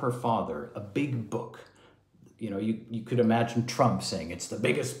study of her father a big book. You know, you could imagine Trump saying it's the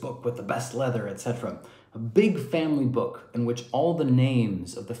biggest book with the best leather, etc. A big family book in which all the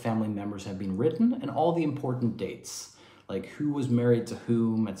names of the family members have been written and all the important dates, like who was married to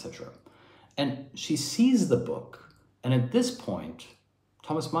whom, etc. And she sees the book, and at this point,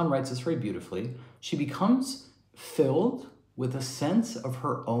 Thomas Mann writes this very beautifully, she becomes filled with a sense of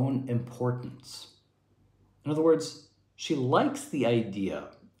her own importance. In other words, she likes the idea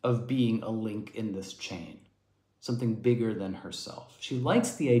of being a link in this chain, something bigger than herself. She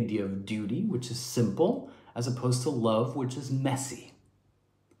likes the idea of duty, which is simple, as opposed to love, which is messy.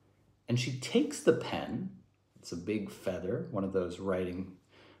 And she takes the pen, it's a big feather, one of those writing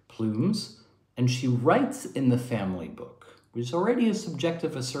plumes, and she writes in the family book, which is already a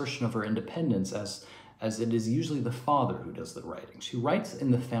subjective assertion of her independence, as it is usually the father who does the writing. She writes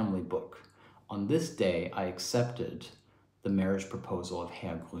in the family book, on this day I accepted the marriage proposal of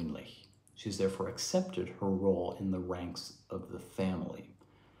Herr Grünlich. She's therefore accepted her role in the ranks of the family.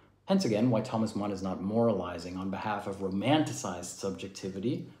 Hence again, why Thomas Mann is not moralizing on behalf of romanticized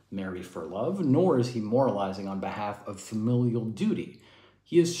subjectivity, marry for love, nor is he moralizing on behalf of familial duty.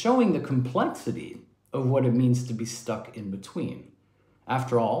 He is showing the complexity of what it means to be stuck in between.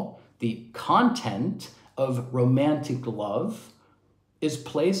 After all, the content of romantic love is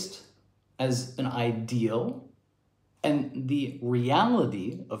placed as an ideal, and the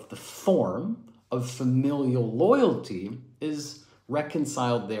reality of the form of familial loyalty is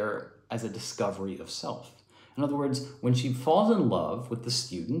reconciled there as a discovery of self. In other words, when she falls in love with the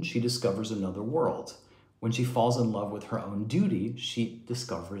student, she discovers another world. When she falls in love with her own duty, she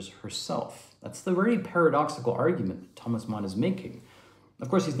discovers herself. That's the very paradoxical argument that Thomas Mann is making. Of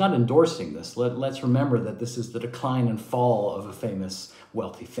course, he's not endorsing this. Let's remember that this is the decline and fall of a famous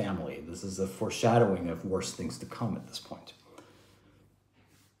wealthy family. This is a foreshadowing of worse things to come at this point.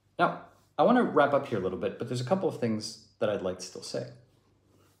 Now, I want to wrap up here a little bit, but there's a couple of things that I'd like to still say.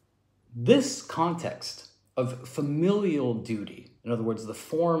 This context of familial duty, in other words, the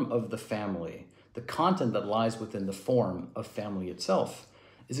form of the family, the content that lies within the form of family itself,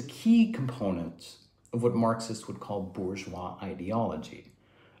 is a key component of what Marxists would call bourgeois ideology.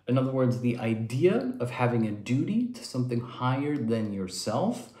 In other words, the idea of having a duty to something higher than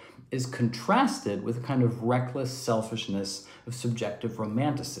yourself is contrasted with a kind of reckless selfishness of subjective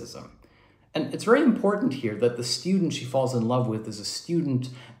romanticism. And it's very important here that the student she falls in love with is a student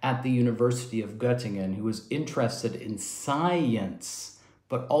at the University of Göttingen who is interested in science,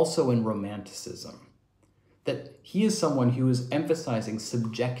 but also in romanticism. That he is someone who is emphasizing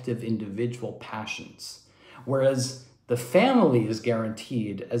subjective individual passions, whereas the family is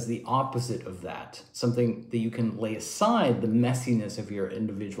guaranteed as the opposite of that, something that you can lay aside the messiness of your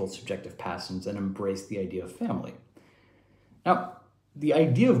individual subjective passions and embrace the idea of family. Now, the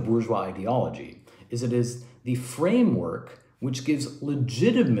idea of bourgeois ideology is it is the framework which gives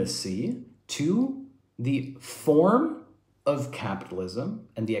legitimacy to the form of capitalism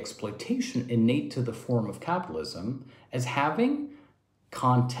and the exploitation innate to the form of capitalism as having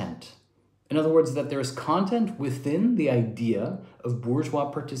content. In other words, that there is content within the idea of bourgeois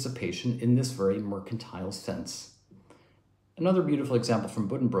participation in this very mercantile sense. Another beautiful example from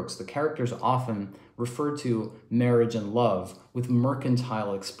Buddenbrooks, the characters often refer to marriage and love with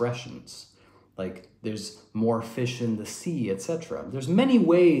mercantile expressions, like there's more fish in the sea, etc. There's many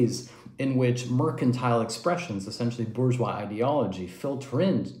ways in which mercantile expressions, essentially bourgeois ideology, filter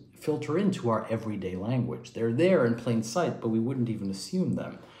into our everyday language. They're there in plain sight, but we wouldn't even assume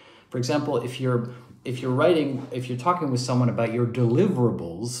them. For example, if you're talking with someone about your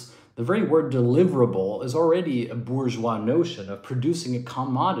deliverables, the very word deliverable is already a bourgeois notion of producing a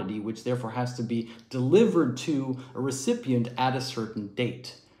commodity which therefore has to be delivered to a recipient at a certain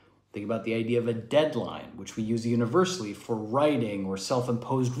date. Think about the idea of a deadline, which we use universally for writing or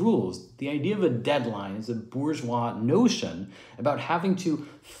self-imposed rules. The idea of a deadline is a bourgeois notion about having to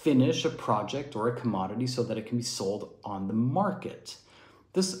finish a project or a commodity so that it can be sold on the market.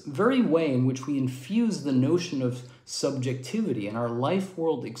 This very way in which we infuse the notion of subjectivity in our life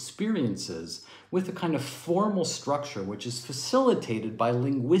world experiences with a kind of formal structure which is facilitated by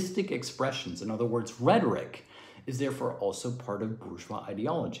linguistic expressions, in other words, rhetoric, is therefore also part of bourgeois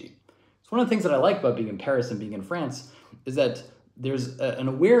ideology. So one of the things that I like about being in Paris and being in France is that there's an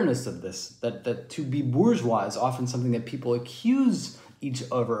awareness of this, that to be bourgeois is often something that people accuse each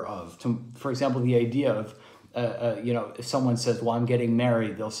other of. For example, the idea of if someone says, well, I'm getting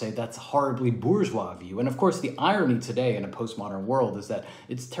married, they'll say that's horribly bourgeois of you. And of course, the irony today in a postmodern world is that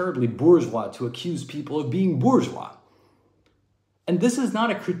it's terribly bourgeois to accuse people of being bourgeois. And this is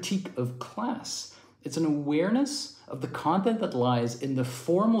not a critique of class. It's an awareness of the content that lies in the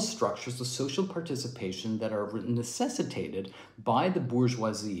formal structures of social participation that are necessitated by the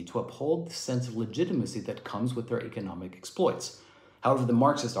bourgeoisie to uphold the sense of legitimacy that comes with their economic exploits. However, the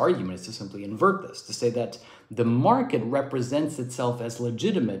Marxist argument is to simply invert this, to say that the market represents itself as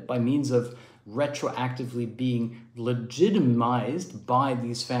legitimate by means of retroactively being legitimized by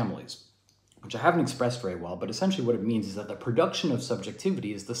these families, which I haven't expressed very well, but essentially what it means is that the production of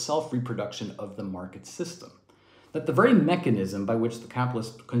subjectivity is the self-reproduction of the market system. That the very mechanism by which the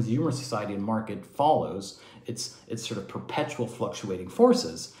capitalist consumer society and market follows its sort of perpetual fluctuating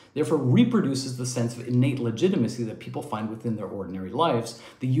forces, therefore reproduces the sense of innate legitimacy that people find within their ordinary lives,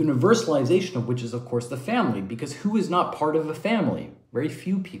 the universalization of which is, of course, the family, because who is not part of a family? Very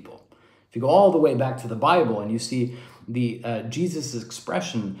few people. If you go all the way back to the Bible and you see the Jesus'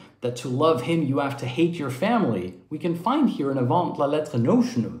 expression that to love him you have to hate your family, we can find here an avant la lettre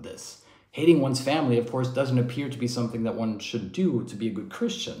notion of this. Hating one's family, of course, doesn't appear to be something that one should do to be a good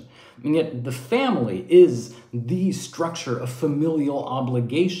Christian. And yet the family is the structure of familial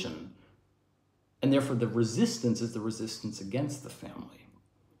obligation. And therefore the resistance is the resistance against the family.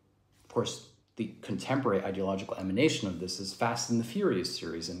 Of course, the contemporary ideological emanation of this is Fast and the Furious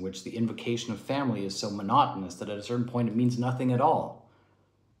series, in which the invocation of family is so monotonous that at a certain point it means nothing at all.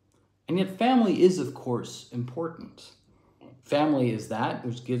 And yet family is, of course, important. Family is that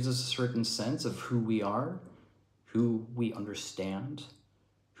which gives us a certain sense of who we are, who we understand,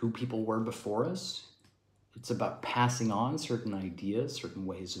 who people were before us. It's about passing on certain ideas, certain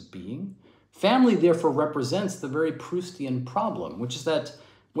ways of being. Family, therefore, represents the very Proustian problem, which is that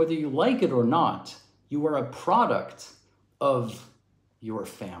whether you like it or not, you are a product of your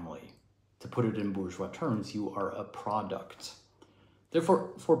family. To put it in bourgeois terms, you are a product. Therefore,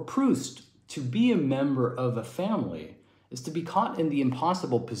 for Proust, to be a member of a family is to be caught in the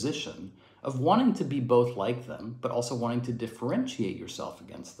impossible position of wanting to be both like them, but also wanting to differentiate yourself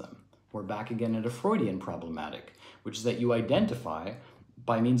against them. We're back again at a Freudian problematic, which is that you identify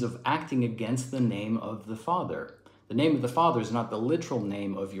by means of acting against the name of the father. The name of the father is not the literal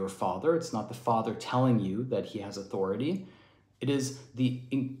name of your father. It's not the father telling you that he has authority. It is the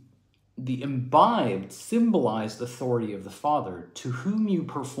imbibed, symbolized authority of the father to whom you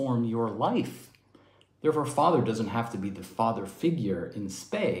perform your life. Therefore, father doesn't have to be the father figure in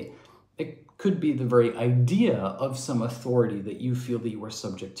spe. It could be the very idea of some authority that you feel that you are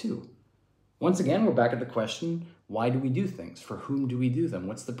subject to. Once again, we're back at the question, why do we do things? For whom do we do them?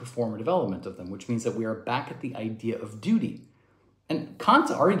 What's the performative element of them? Which means that we are back at the idea of duty. And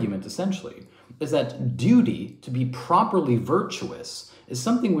Kant's argument, essentially, is that duty, to be properly virtuous, is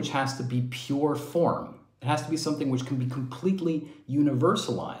something which has to be pure form. It has to be something which can be completely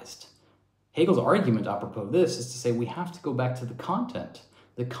universalized. Hegel's argument apropos of this is to say we have to go back to the content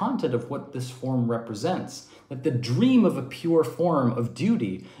of what this form represents. That the dream of a pure form of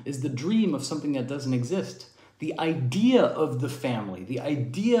duty is the dream of something that doesn't exist. The idea of the family, the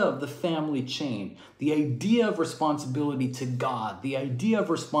idea of the family chain, the idea of responsibility to God, the idea of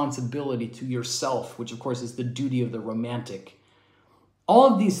responsibility to yourself, which of course is the duty of the romantic.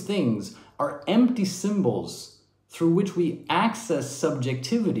 All of these things are empty symbols through which we access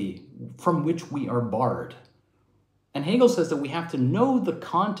subjectivity from which we are barred. And Hegel says that we have to know the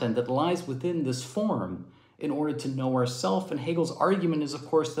content that lies within this form in order to know ourselves. And Hegel's argument is, of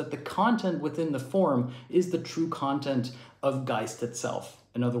course, that the content within the form is the true content of Geist itself.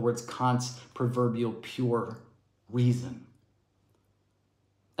 In other words, Kant's proverbial pure reason.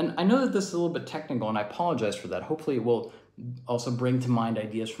 And I know that this is a little bit technical, and I apologize for that. Hopefully it will also bring to mind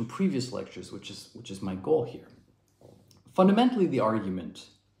ideas from previous lectures, which is my goal here. Fundamentally, the argument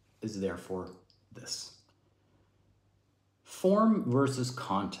is therefore this. Form versus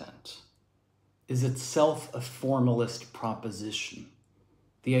content is itself a formalist proposition.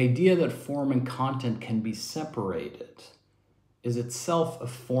 The idea that form and content can be separated is itself a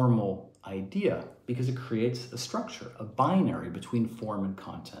formal idea because it creates a structure, a binary between form and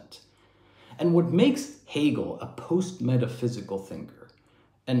content. And what makes Hegel a post-metaphysical thinker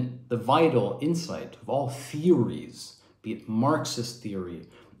and the vital insight of all theories, be it Marxist theory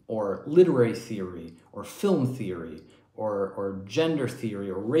or literary theory or film theory or gender theory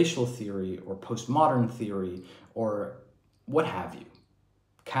or racial theory or postmodern theory or what have you,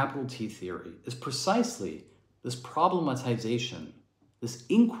 capital T theory, is precisely this problematization, this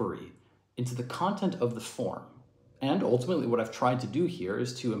inquiry into the content of the form. And ultimately what I've tried to do here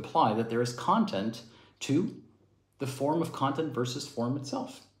is to imply that there is content to the form of content versus form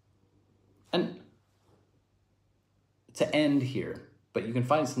itself. And to end here, but you can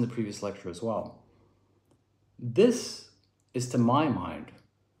find this in the previous lecture as well, this is, to my mind,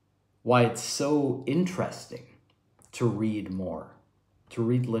 why it's so interesting to read more, to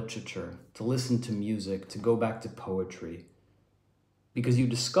read literature, to listen to music, to go back to poetry, because you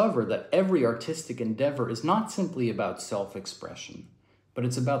discover that every artistic endeavor is not simply about self-expression, but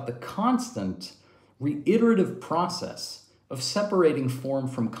it's about the constant, reiterative process of separating form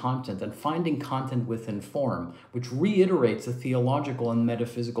from content and finding content within form, which reiterates a theological and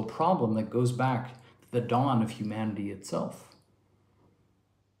metaphysical problem that goes back to the dawn of humanity itself.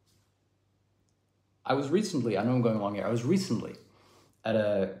 I know I'm going along here, I was recently at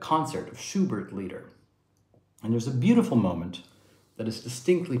a concert of Schubert Lieder, and there's a beautiful moment that is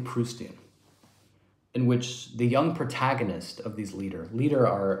distinctly Proustian, in which the young protagonist of these Lieder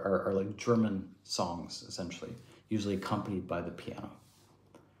are like German songs, essentially, usually accompanied by the piano.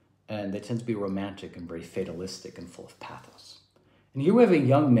 And they tend to be romantic and very fatalistic and full of pathos. And here we have a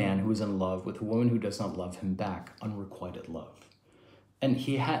young man who is in love with a woman who does not love him back, unrequited love. And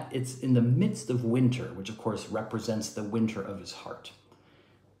it's in the midst of winter, which of course represents the winter of his heart.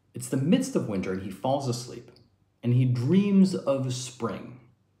 It's the midst of winter and he falls asleep and he dreams of spring.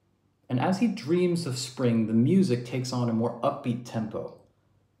 And as he dreams of spring, the music takes on a more upbeat tempo.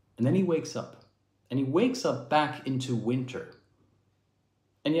 And then he wakes up, and he wakes up back into winter.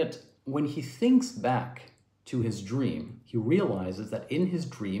 And yet, when he thinks back to his dream, he realizes that in his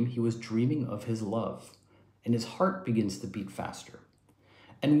dream, he was dreaming of his love, and his heart begins to beat faster.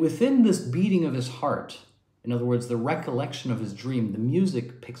 And within this beating of his heart, in other words, the recollection of his dream, the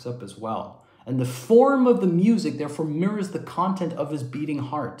music picks up as well. And the form of the music, therefore, mirrors the content of his beating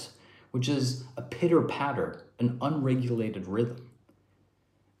heart, which is a pitter-patter, an unregulated rhythm.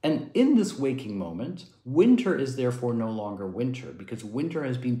 And in this waking moment, winter is therefore no longer winter, because winter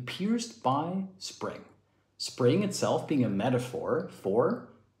has been pierced by spring. Spring itself being a metaphor for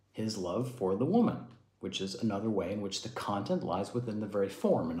his love for the woman. which is another way in which the content lies within the very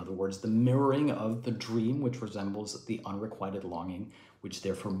form. In other words, the mirroring of the dream, which resembles the unrequited longing, which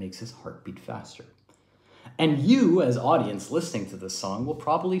therefore makes his heart beat faster. And you, as audience listening to this song, will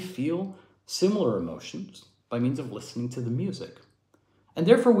probably feel similar emotions by means of listening to the music. And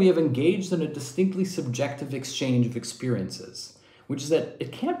therefore, we have engaged in a distinctly subjective exchange of experiences, which is that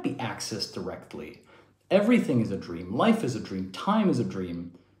it can't be accessed directly. Everything is a dream. Life is a dream. Time is a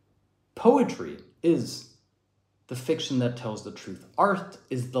dream. Poetry is the fiction that tells the truth. Art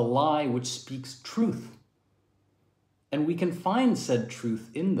is the lie which speaks truth. And we can find said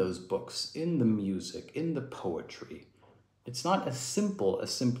truth in those books, in the music, in the poetry. It's not as simple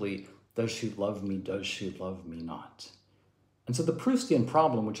as simply, does she love me, does she love me not? And so the Proustian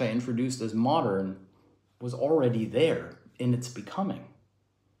problem, which I introduced as modern, was already there in its becoming.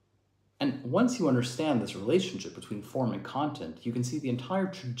 And once you understand this relationship between form and content, you can see the entire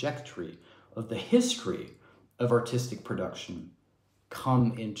trajectory of the history of artistic production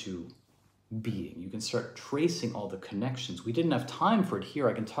come into being. You can start tracing all the connections. We didn't have time for it here.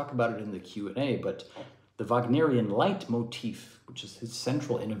 I can talk about it in the Q&A, but the Wagnerian leitmotif, which is his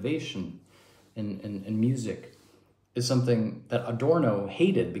central innovation in music, is something that Adorno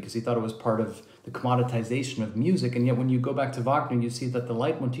hated because he thought it was part of the commoditization of music. And yet when you go back to Wagner, you see that the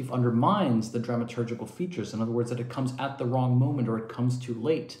leitmotif undermines the dramaturgical features. In other words, that it comes at the wrong moment or it comes too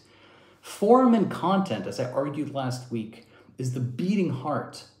late. Form and content, as I argued last week, is the beating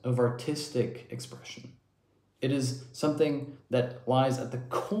heart of artistic expression. It is something that lies at the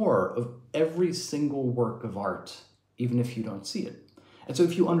core of every single work of art, even if you don't see it. And so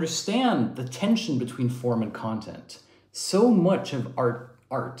if you understand the tension between form and content, so much of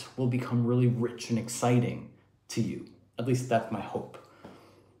art will become really rich and exciting to you. At least that's my hope.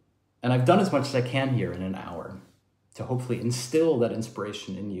 And I've done as much as I can here in an hour to hopefully instill that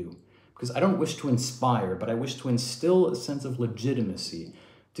inspiration in you. Because I don't wish to inspire, but I wish to instill a sense of legitimacy,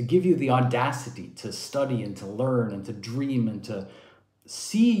 to give you the audacity to study and to learn and to dream and to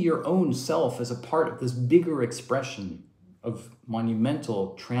see your own self as a part of this bigger expression of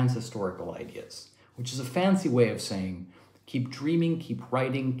monumental transhistorical ideas, which is a fancy way of saying, keep dreaming, keep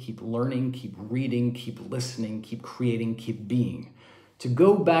writing, keep learning, keep reading, keep listening, keep creating, keep being. To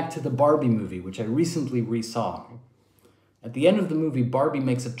go back to the Barbie movie, which I recently resaw, at the end of the movie, Barbie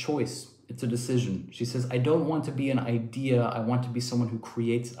makes a choice. It's a decision. She says, I don't want to be an idea. I want to be someone who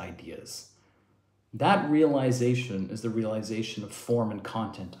creates ideas. That realization is the realization of form and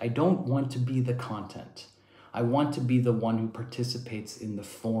content. I don't want to be the content. I want to be the one who participates in the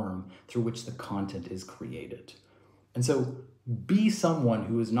form through which the content is created. And so be someone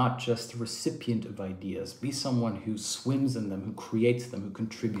who is not just the recipient of ideas. Be someone who swims in them, who creates them, who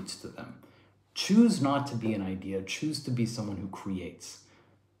contributes to them. Choose not to be an idea. Choose to be someone who creates.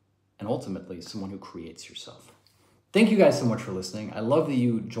 And ultimately, someone who creates yourself. Thank you guys so much for listening. I love that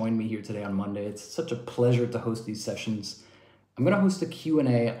you joined me here today on Monday. It's such a pleasure to host these sessions. I'm going to host a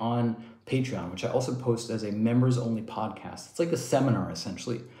Q&A on Patreon, which I also post as a members-only podcast. It's like a seminar,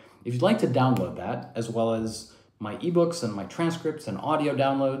 essentially. If you'd like to download that, as well as my ebooks and my transcripts and audio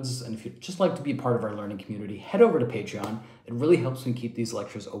downloads, and if you'd just like to be part of our learning community, head over to Patreon. It really helps me keep these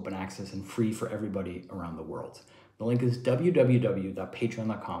lectures open access and free for everybody around the world. The link is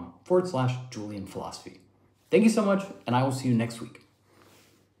www.patreon.com/JulianPhilosophy. Thank you so much, and I will see you next week.